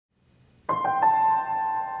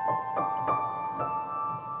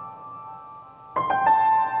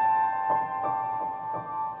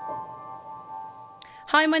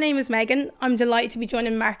Hi, my name is Megan. I'm delighted to be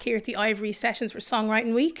joining Mark here at the Ivory Sessions for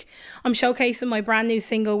Songwriting Week. I'm showcasing my brand new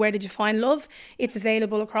single, Where Did You Find Love? It's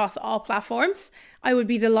available across all platforms. I would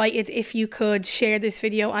be delighted if you could share this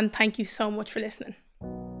video, and thank you so much for listening.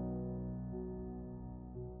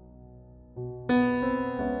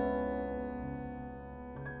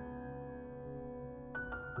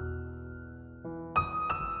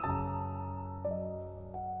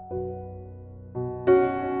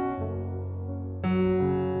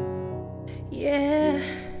 Yeah,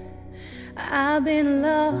 I've been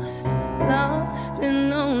lost and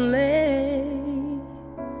lonely,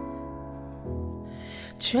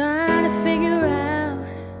 trying to figure out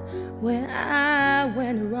where I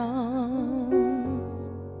went wrong.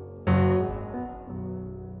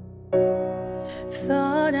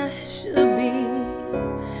 Thought I should be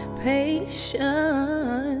patient,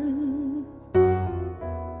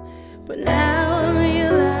 but now I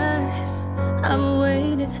realize I've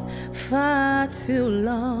waited far too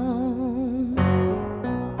long.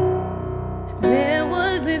 There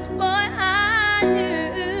was this boy I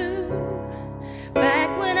knew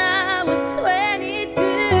back when I was 22.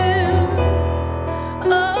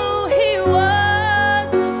 Oh, he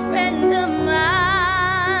was a friend of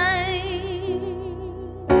mine,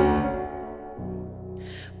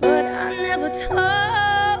 but I never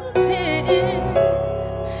told him.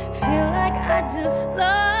 Feel like I just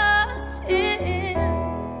lost him.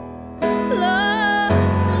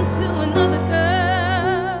 Lost him to another girl.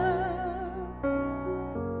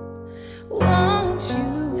 Won't you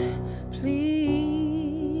please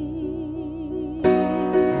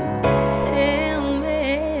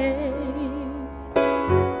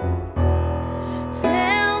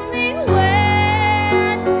tell me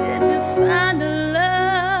where did you find the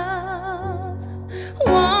love?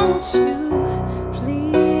 Won't you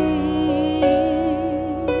please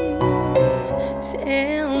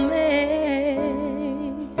tell me?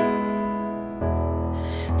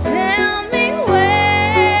 Tell me,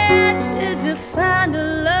 where did you find the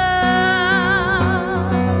love?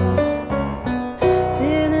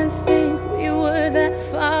 Didn't think we were that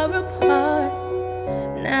far apart.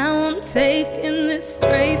 Now I'm taking this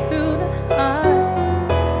straight through the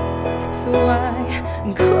heart. It's why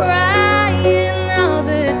I'm crying all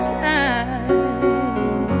the time.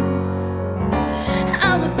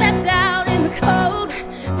 I was left out in the cold,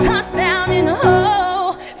 tossed down in a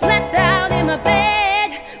hole, flexed out in my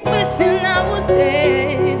bed, wishing I was dead.